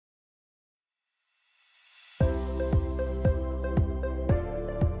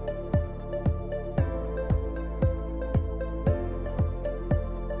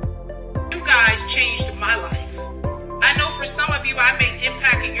changed my life. I know for some of you I made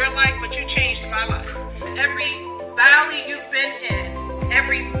impact in your life, but you changed my life. Every valley you've been in,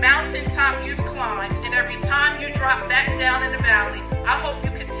 every mountaintop you've climbed, and every time you drop back down in the valley, I hope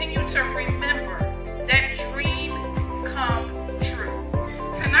you continue to remember that dream come true.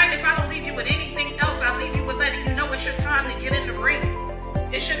 Tonight, if I don't leave you with anything else, I'll leave you with letting you know it's your time to get in the ring.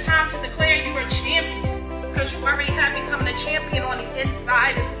 It's your time to declare you a champion, because you already have become a champion on the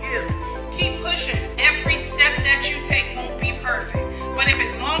inside of you. Keep pushing. Every step that you take won't be perfect. But if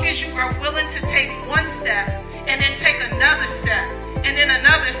as long as you are willing to take one step and then take another step and then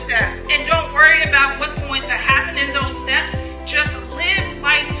another step, and don't worry about what's going to happen in those steps, just live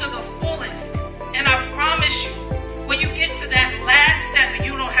life to the fullest. And I promise you, when you get to that last step and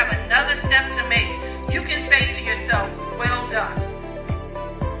you don't have